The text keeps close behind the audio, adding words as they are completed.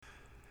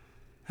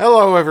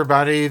Hello,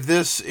 everybody.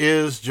 This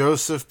is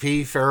Joseph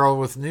P. Farrell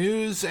with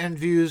news and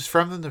views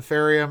from the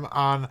Nefarium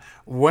on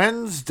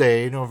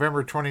Wednesday,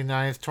 November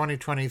 29th,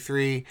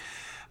 2023.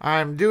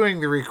 I'm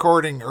doing the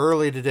recording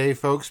early today,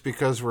 folks,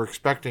 because we're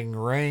expecting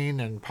rain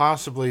and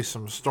possibly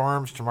some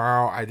storms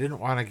tomorrow. I didn't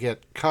want to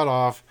get cut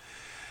off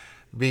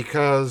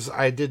because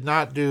I did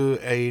not do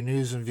a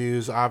news and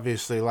views,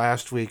 obviously,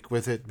 last week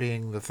with it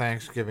being the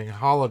Thanksgiving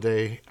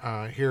holiday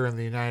here in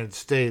the United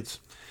States.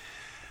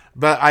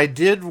 But I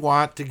did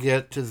want to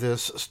get to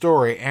this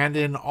story, and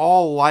in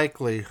all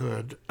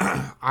likelihood,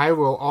 I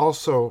will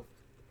also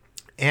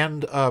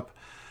end up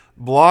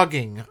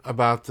blogging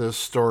about this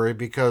story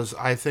because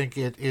I think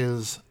it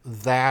is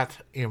that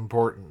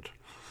important.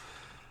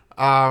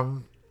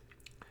 And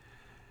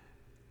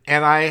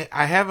I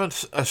have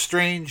a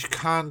strange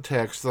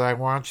context that I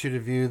want you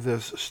to view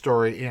this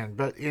story in.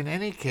 But in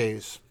any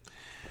case,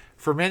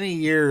 for many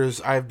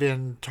years, I've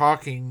been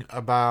talking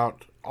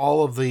about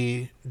all of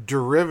the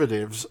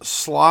derivatives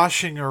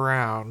sloshing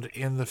around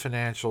in the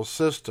financial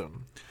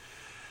system.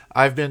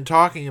 I've been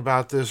talking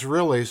about this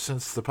really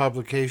since the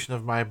publication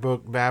of my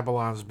book,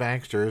 Babylon's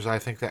Banksters. I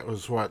think that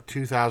was,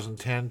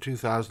 2010,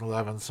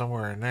 2011,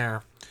 somewhere in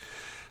there.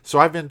 So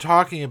I've been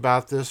talking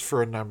about this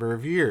for a number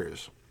of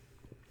years.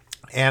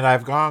 And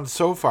I've gone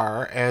so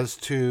far as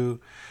to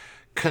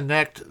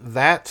connect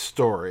that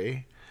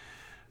story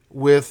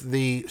with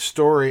the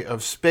story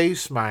of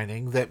space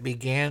mining that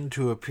began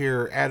to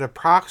appear at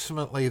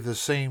approximately the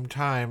same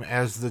time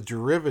as the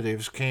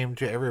derivatives came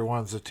to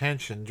everyone's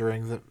attention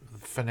during the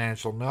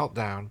financial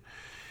meltdown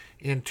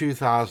in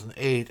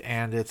 2008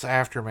 and its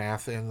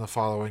aftermath in the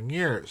following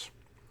years.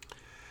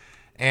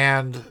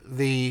 And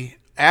the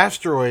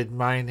asteroid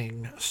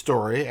mining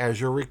story,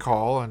 as you'll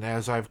recall, and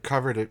as I've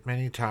covered it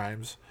many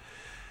times,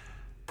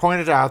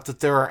 pointed out that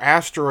there are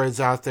asteroids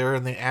out there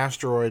in the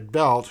asteroid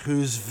belt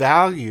whose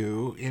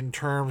value in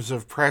terms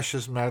of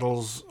precious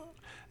metals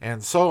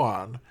and so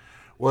on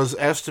was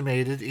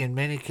estimated in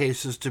many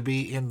cases to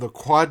be in the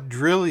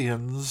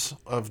quadrillions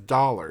of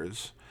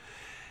dollars.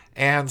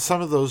 And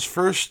some of those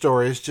first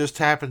stories just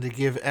happened to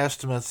give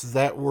estimates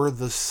that were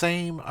the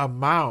same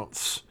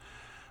amounts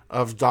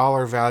of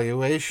dollar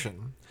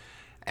valuation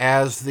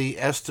as the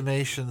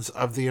estimations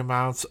of the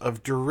amounts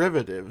of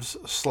derivatives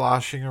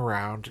sloshing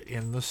around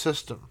in the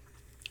system.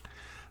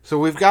 So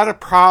we've got a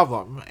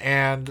problem,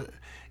 and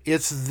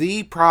it's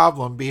the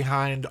problem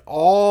behind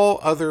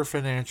all other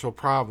financial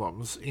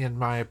problems, in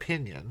my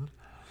opinion,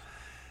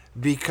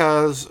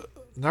 because,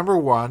 number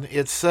one,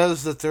 it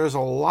says that there's a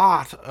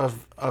lot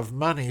of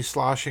money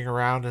sloshing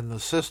around in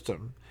the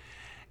system,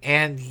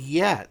 and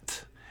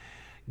yet,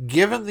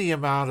 given the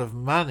amount of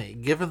money,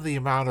 given the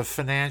amount of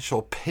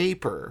financial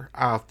paper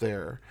out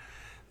there,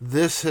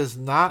 this has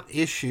not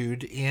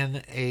issued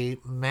in a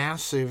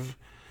massive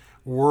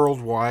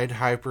worldwide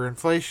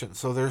hyperinflation.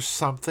 So there's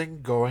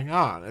something going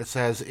on. It's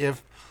as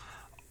if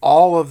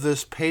all of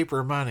this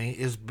paper money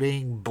is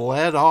being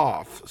bled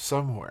off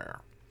somewhere.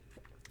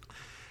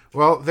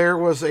 Well, there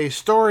was a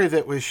story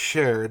that was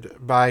shared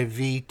by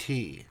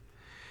VT.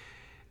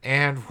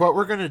 And what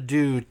we're going to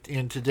do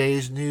in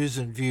today's news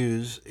and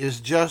views is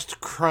just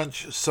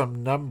crunch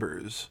some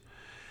numbers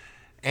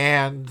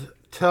and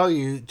tell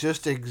you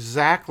just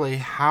exactly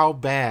how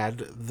bad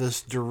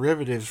this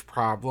derivatives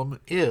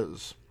problem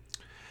is.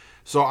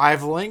 So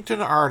I've linked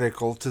an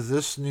article to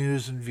this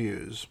news and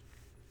views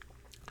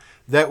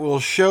that will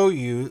show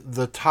you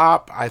the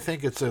top, I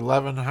think it's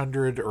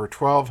 1,100 or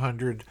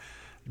 1,200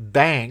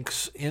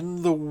 banks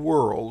in the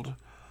world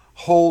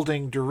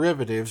holding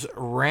derivatives,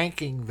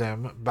 ranking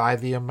them by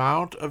the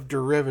amount of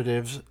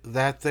derivatives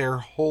that they're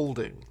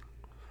holding.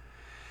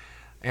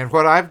 And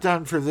what I've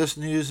done for this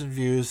news and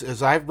views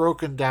is I've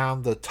broken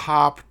down the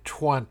top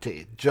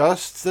 20,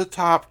 just the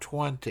top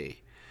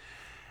 20,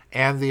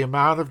 and the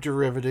amount of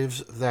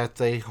derivatives that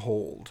they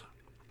hold.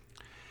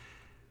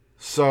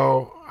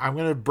 So I'm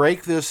going to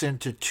break this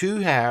into two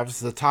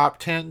halves, the top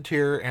 10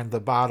 tier and the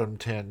bottom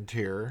 10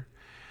 tier.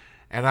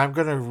 And I'm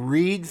going to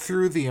read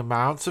through the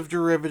amounts of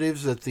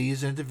derivatives that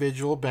these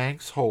individual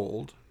banks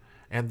hold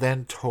and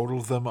then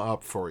total them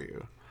up for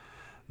you.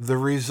 The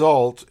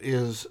result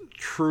is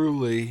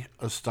truly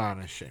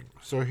astonishing.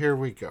 So here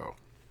we go.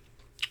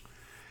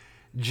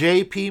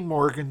 J.P.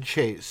 Morgan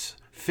Chase,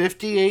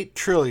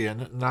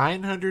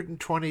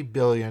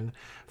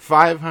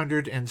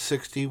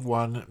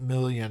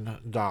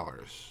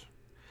 $58,920,561,000,000.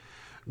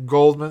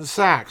 Goldman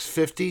Sachs,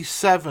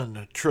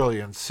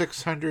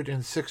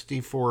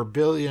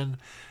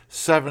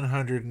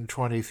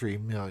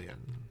 $57,664,723,000,000.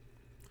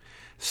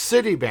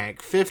 Citibank,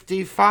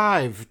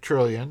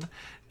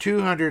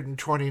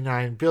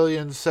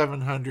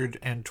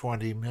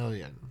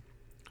 $55,229,720,000,000.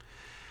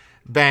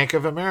 Bank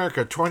of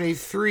America,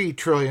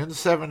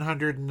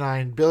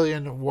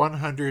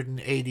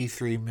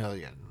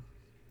 $23,709,183,000,000.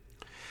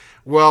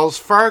 Wells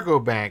Fargo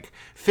Bank,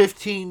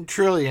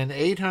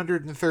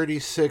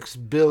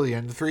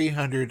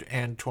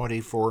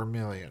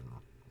 $15,836,324,000,000.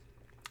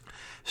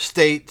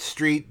 State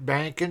Street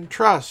Bank and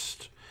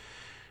Trust,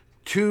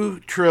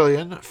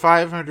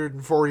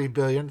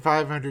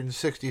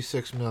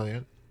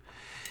 $2,540,566,000,000.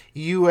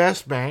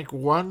 U.S. Bank,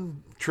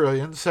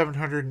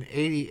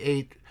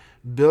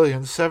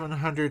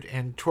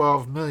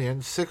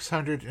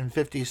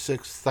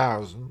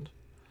 $1,788,712,656,000.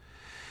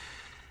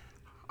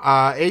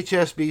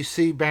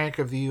 HSBC Bank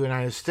of the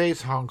United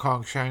States, Hong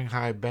Kong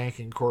Shanghai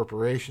Banking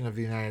Corporation of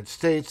the United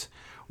States,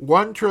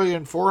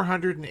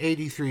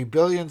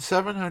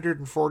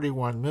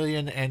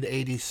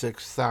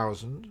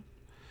 $1,483,741,086,000.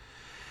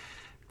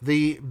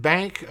 The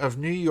Bank of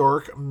New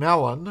York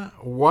Mellon,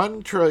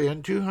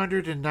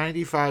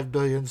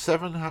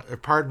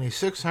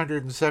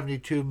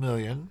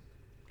 $1,295,672,000,000.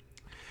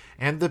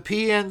 And the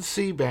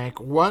PNC Bank,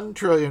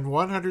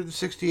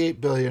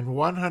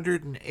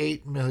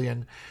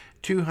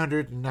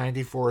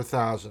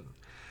 $1,168,108,294,000.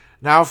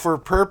 Now, for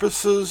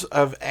purposes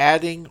of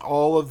adding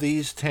all of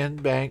these 10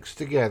 banks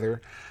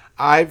together,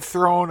 I've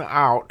thrown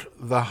out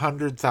the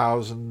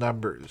 100,000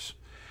 numbers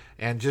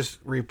and just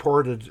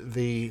reported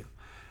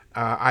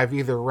I've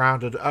either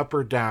rounded up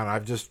or down.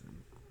 I've just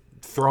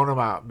thrown them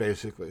out,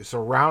 basically. So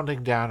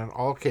rounding down in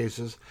all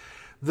cases,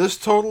 this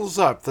totals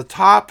up the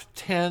top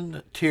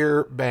 10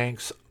 tier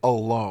banks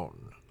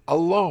alone,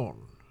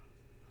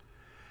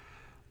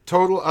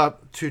 total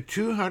up to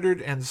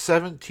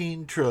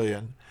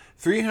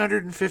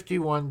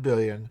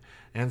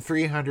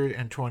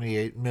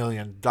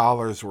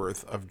 $217,351,328,000,000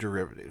 worth of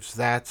derivatives.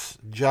 That's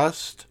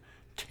just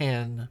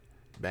 10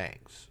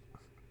 banks.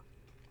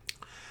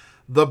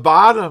 The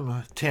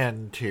bottom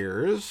 10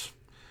 tiers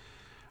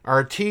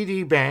are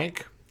TD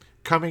Bank,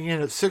 coming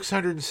in at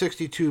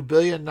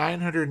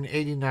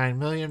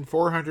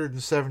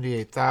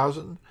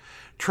 $662,989,478,000.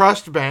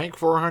 Trust Bank,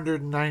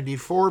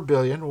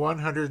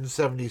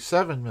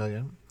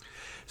 $494,177,000,000.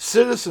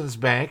 Citizens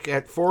Bank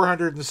at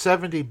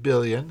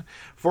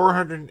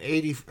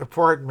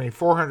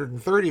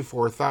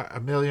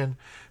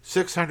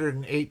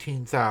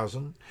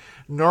 $434,618,000.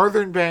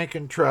 Northern Bank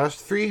and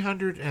Trust,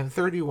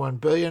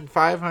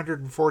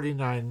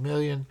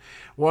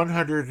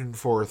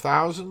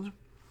 $331,549,104,000.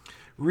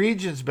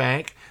 Regions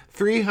Bank,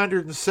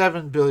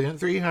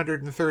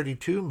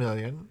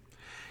 $307,332,000,000.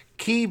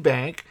 Key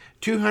Bank,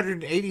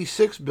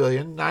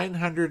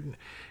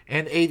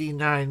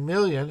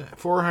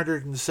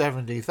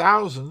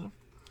 $286,989,470,000.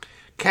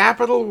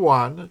 Capital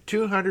One,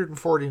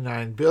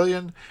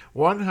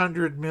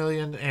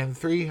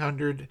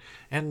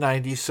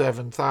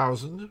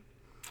 $249,100,397,000.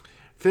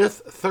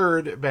 Fifth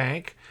Third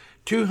Bank,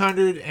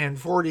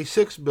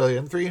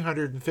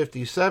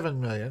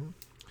 $246,357,000,000.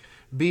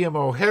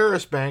 BMO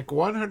Harris Bank,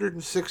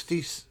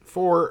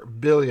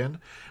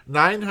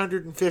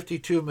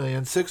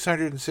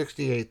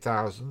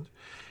 $164,952,668,000.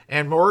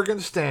 And Morgan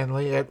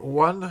Stanley at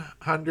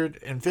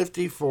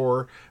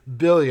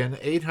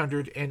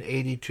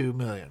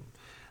 $154,882,000,000.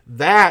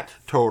 That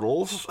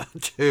totals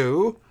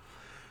to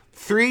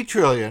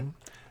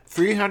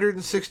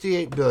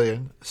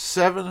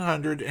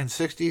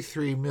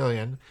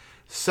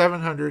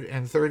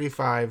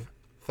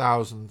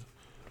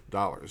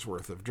 $3,368,763,735,000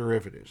 worth of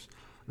derivatives.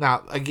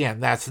 Now, again,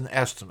 that's an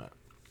estimate.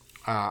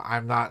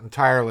 I'm not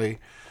entirely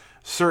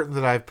certain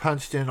that I've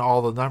punched in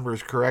all the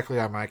numbers correctly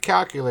on my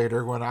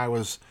calculator when I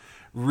was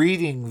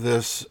reading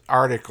this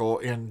article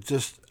in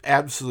just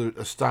absolute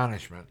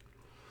astonishment.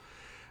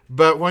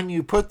 But when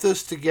you put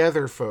this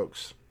together,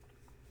 folks,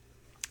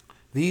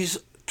 these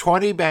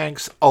 20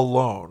 banks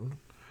alone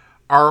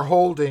are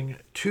holding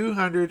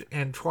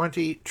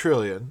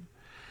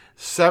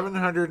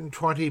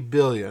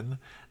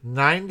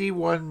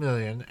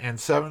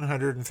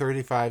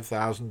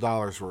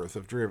 $220,720,091,735,000 worth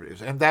of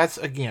derivatives. And that's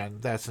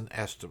an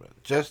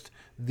estimate. Just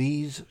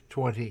these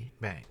 20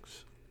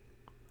 banks.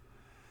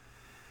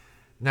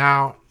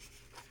 Now,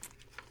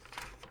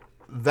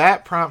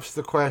 that prompts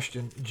the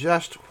question,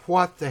 just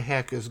what the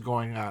heck is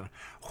going on?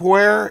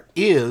 Where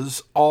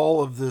is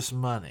all of this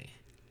money?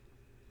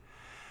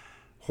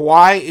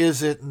 Why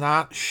is it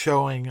not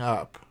showing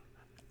up?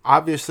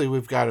 Obviously,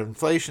 we've got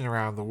inflation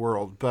around the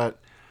world, but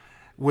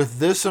with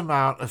this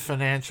amount of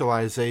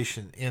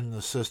financialization in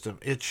the system,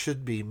 it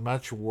should be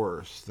much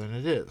worse than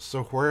it is.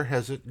 So where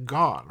has it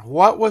gone?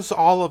 What was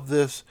all of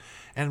this,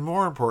 and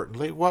more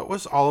importantly, what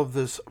was all of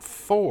this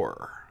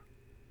for?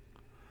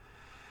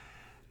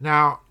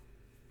 Now,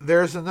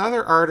 there's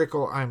another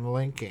article I'm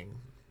linking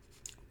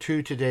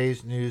to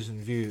today's News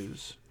and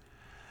Views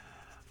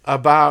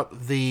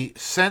about the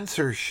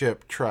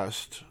censorship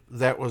trust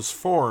that was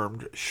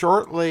formed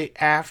shortly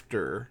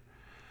after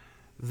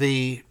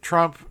the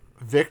Trump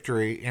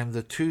victory in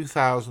the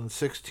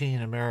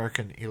 2016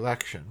 American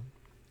election,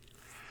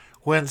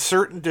 when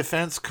certain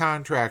defense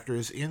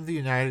contractors in the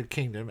United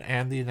Kingdom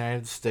and the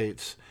United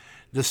States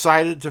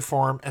decided to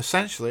form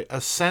essentially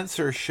a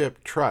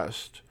censorship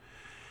trust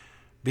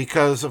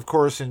because, of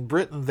course, in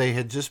Britain they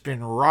had just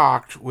been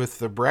rocked with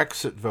the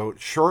Brexit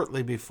vote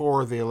shortly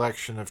before the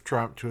election of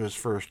Trump to his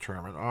first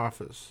term in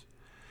office.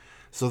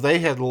 So they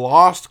had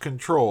lost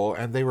control,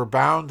 and they were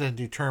bound and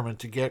determined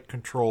to get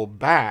control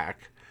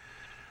back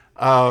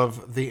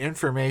of the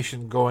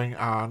information going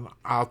on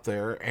out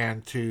there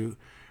and to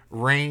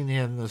rein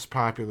in this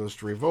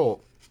populist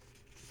revolt.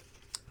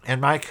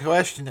 And my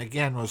question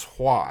again was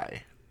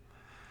why?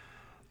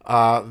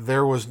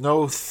 There was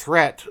no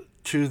threat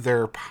to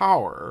their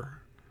power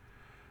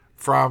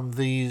from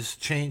these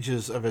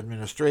changes of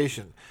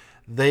administration.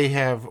 They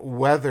have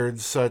weathered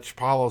such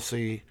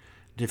policy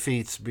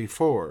defeats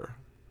before.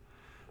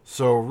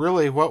 So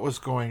really, what was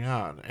going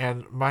on?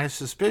 And my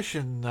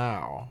suspicion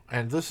now,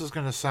 and this is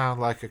going to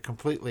sound like a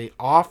completely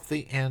off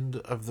the end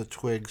of the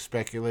twig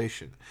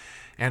speculation,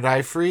 and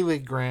I freely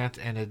grant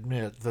and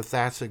admit that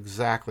that's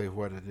exactly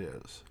what it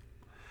is.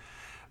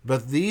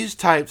 But these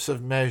types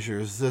of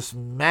measures, this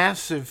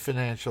massive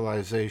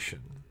financialization,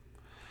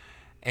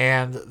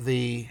 and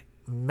the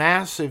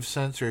massive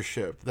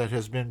censorship that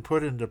has been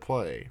put into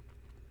play,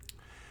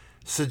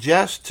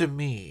 suggest to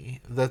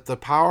me that the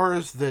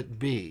powers that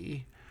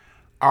be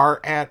are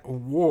at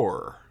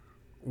war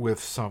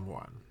with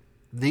someone.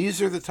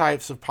 These are the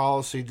types of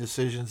policy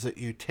decisions that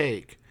you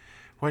take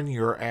when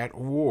you're at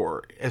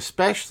war,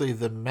 especially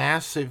the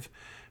massive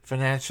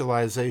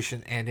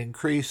financialization and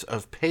increase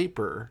of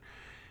paper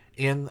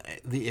in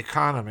the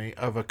economy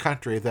of a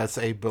country that's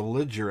a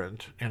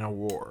belligerent in a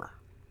war.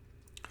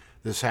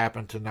 This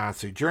happened to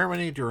Nazi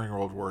Germany during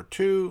World War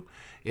II.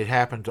 It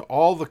happened to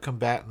all the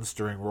combatants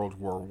during World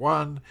War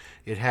I.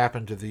 It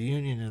happened to the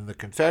Union and the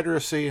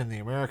Confederacy and the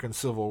American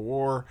Civil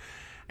War,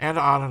 and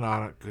on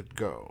it could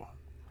go.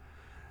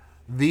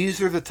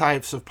 These are the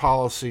types of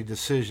policy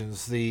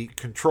decisions, the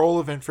control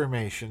of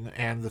information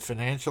and the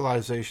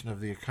financialization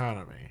of the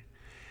economy,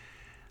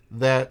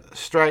 that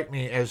strike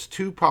me as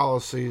two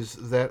policies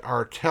that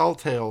are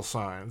telltale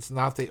signs,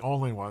 not the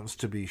only ones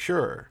to be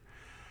sure,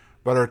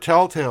 but are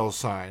telltale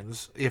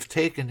signs, if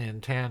taken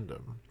in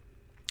tandem,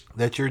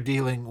 that you're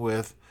dealing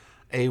with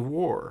a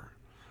war.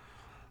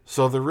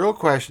 So the real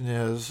question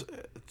is,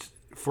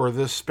 for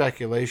this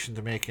speculation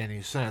to make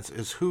any sense,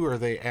 is who are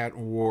they at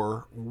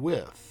war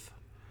with?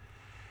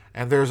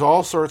 And there's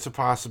all sorts of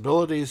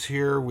possibilities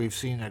here. We've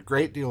seen a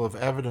great deal of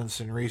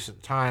evidence in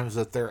recent times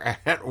that they're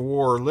at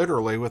war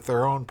literally with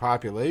their own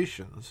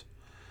populations.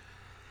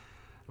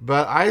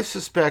 But I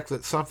suspect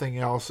that something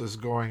else is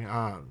going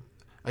on.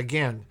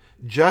 Again,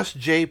 just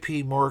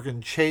J.P.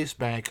 Morgan Chase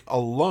Bank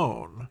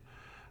alone,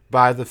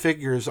 by the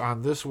figures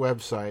on this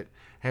website,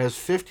 has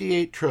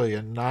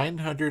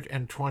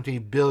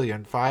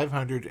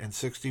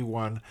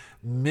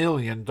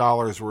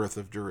 $58,920,561,000,000 worth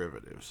of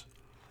derivatives.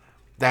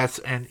 That's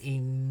an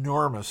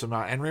enormous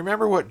amount. And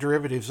remember what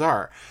derivatives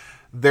are.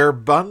 They're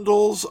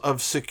bundles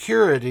of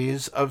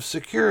securities of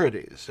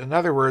securities. In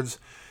other words,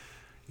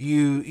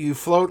 you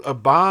float a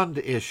bond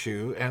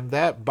issue, and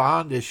that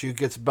bond issue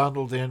gets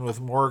bundled in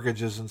with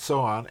mortgages and so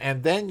on,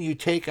 and then you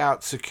take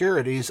out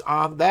securities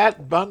on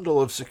that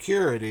bundle of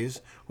securities,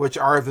 which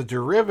are the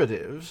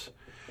derivatives,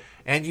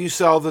 and you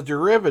sell the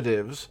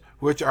derivatives,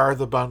 which are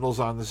the bundles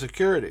on the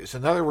securities.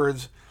 In other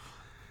words,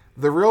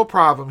 the real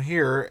problem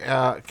here,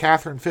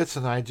 Catherine Fitz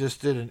and I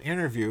just did an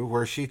interview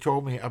where she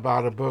told me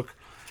about a book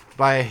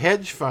by a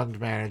hedge fund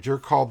manager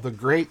called The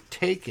Great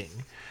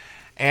Taking.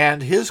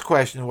 And his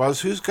question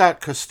was, who's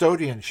got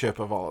custodianship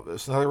of all of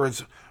this? In other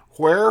words,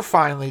 where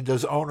finally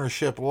does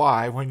ownership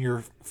lie when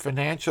you're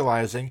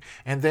financializing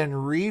and then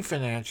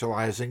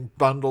refinancializing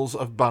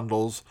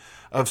bundles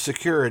of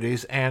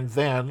securities and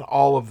then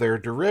all of their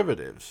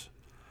derivatives?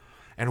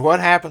 And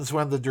what happens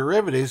when the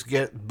derivatives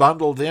get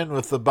bundled in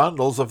with the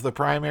bundles of the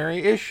primary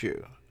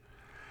issue?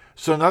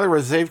 So in other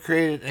words, they've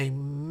created a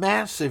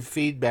massive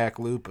feedback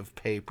loop of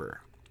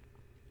paper.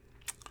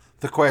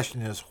 The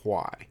question is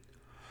why?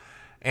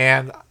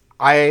 And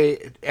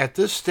at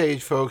this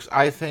stage, folks,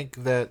 I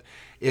think that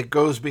it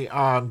goes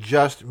beyond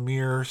just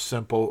mere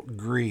simple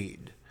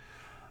greed.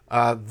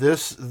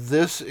 This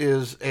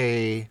is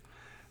a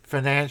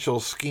financial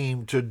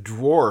scheme to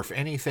dwarf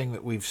anything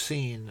that we've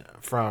seen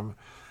from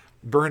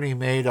Bernie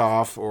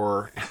Madoff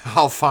or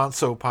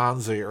Alfonso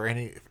Ponzi or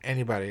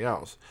anybody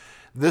else.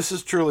 This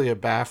is truly a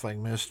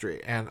baffling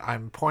mystery, and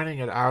I'm pointing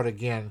it out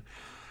again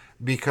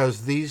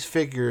because these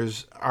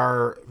figures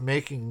are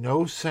making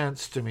no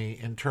sense to me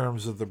in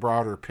terms of the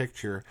broader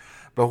picture.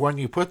 But when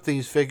you put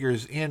these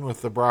figures in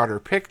with the broader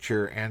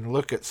picture and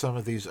look at some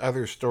of these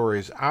other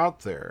stories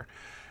out there,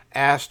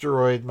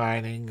 asteroid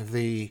mining,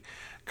 the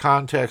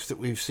context that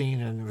we've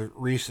seen in the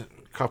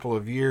recent couple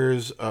of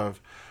years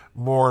of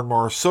more and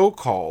more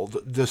so-called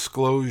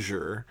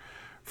disclosure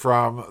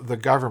from the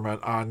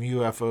government on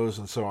UFOs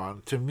and so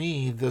on, to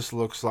me, this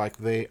looks like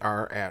they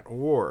are at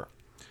war.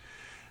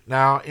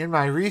 Now, in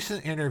my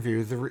recent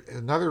interview,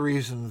 another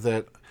reason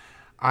that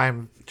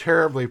I'm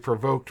terribly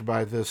provoked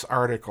by this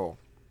article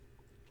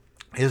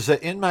is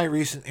that in my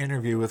recent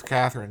interview with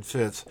Catherine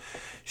Fitz,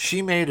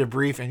 she made a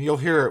brief, and you'll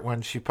hear it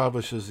when she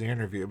publishes the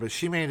interview, but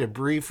she made a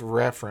brief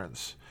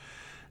reference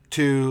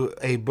to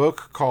a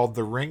book called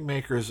The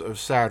Ringmakers of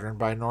Saturn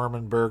by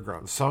Norman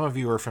Berggren. Some of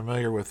you are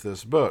familiar with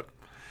this book.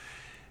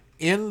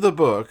 In the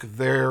book,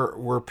 there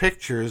were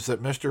pictures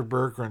that Mr.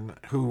 Berggren,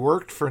 who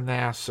worked for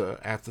NASA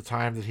at the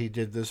time that he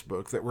did this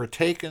book, that were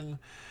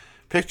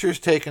pictures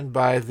taken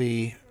by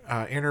the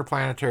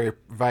interplanetary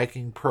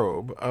Viking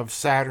probe of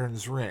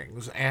Saturn's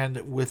rings,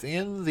 and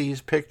within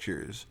these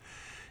pictures,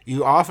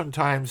 you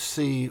oftentimes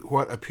see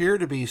what appear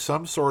to be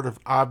some sort of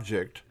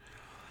object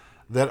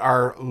that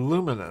are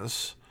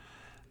luminous,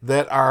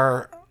 that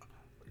are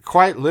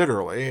quite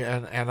literally,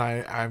 and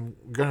I'm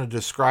going to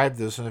describe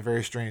this in a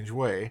very strange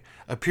way,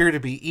 appear to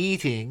be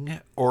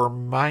eating or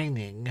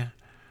mining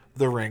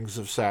the rings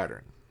of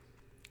Saturn.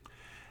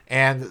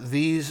 And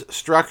these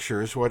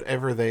structures,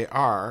 whatever they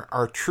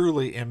are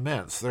truly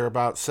immense. They're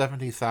about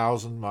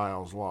 70,000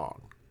 miles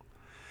long.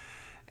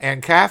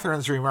 And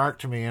Catherine's remark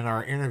to me in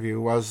our interview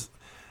was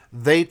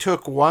they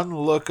took one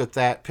look at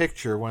that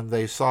picture when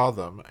they saw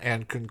them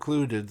and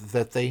concluded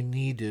that they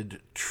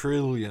needed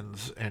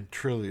trillions and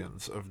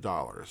trillions of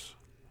dollars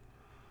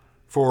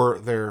for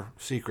their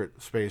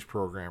secret space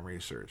program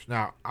research.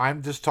 Now,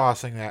 I'm just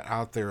tossing that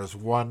out there as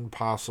one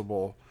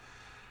possible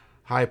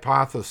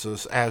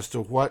hypothesis as to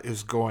what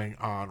is going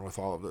on with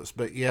all of this.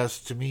 But yes,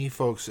 to me,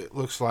 folks, it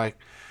looks like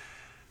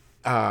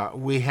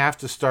we have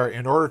to start,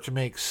 in order to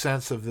make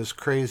sense of this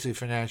crazy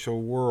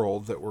financial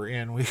world that we're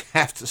in, we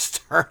have to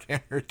start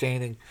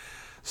entertaining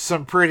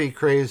some pretty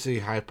crazy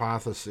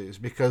hypotheses,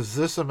 because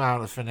this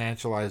amount of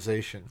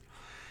financialization,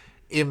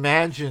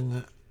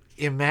 imagine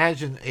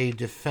a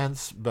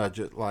defense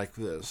budget like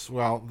this.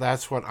 Well,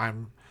 that's what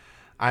I'm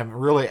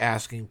really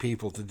asking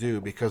people to do,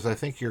 because I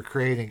think you're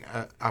creating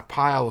a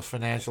pile of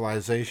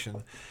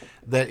financialization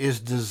that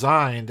is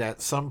designed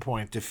at some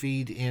point to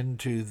feed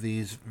into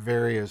these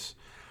various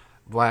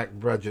black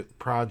budget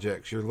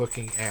projects. You're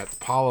looking at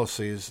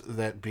policies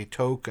that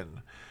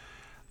betoken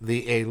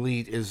the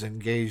elite is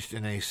engaged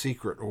in a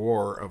secret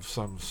war of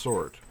some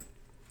sort.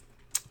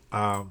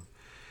 In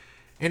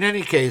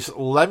any case,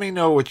 let me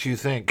know what you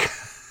think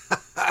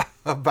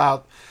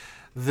about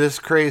this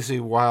crazy,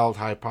 wild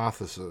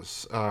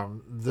hypothesis.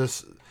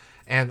 This,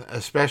 and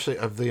especially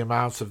of the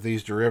amounts of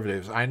these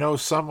derivatives. I know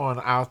someone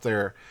out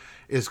there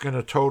is going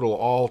to total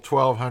all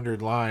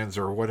 1,200 lines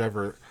or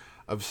whatever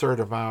absurd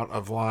amount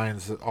of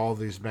lines that all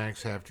these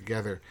banks have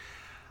together.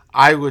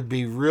 I would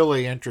be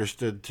really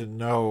interested to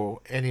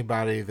know,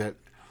 anybody that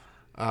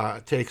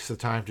takes the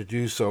time to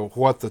do so,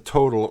 what the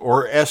total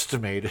or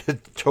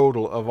estimated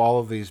total of all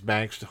of these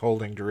banks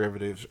holding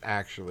derivatives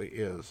actually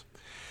is.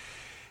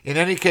 In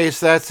any case,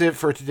 that's it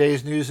for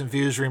today's news and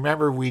views.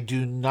 Remember, we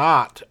do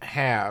not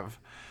have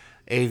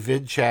a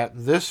vid chat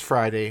this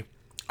Friday.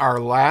 Our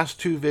last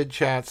two vid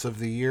chats of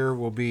the year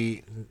will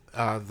be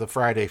the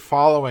Friday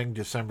following,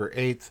 December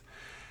 8th,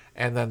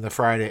 and then the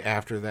Friday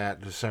after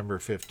that, December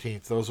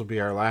 15th. Those will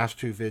be our last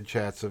two vid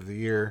chats of the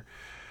year.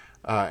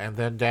 And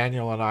then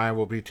Daniel and I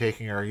will be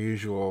taking our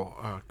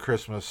usual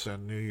Christmas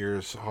and New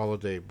Year's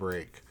holiday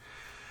break.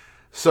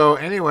 So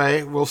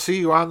anyway, we'll see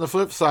you on the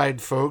flip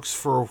side, folks,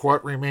 for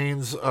what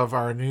remains of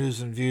our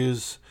news and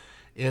views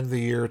in the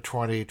year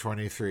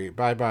 2023.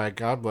 Bye-bye.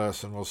 God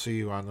bless, and we'll see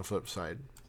you on the flip side.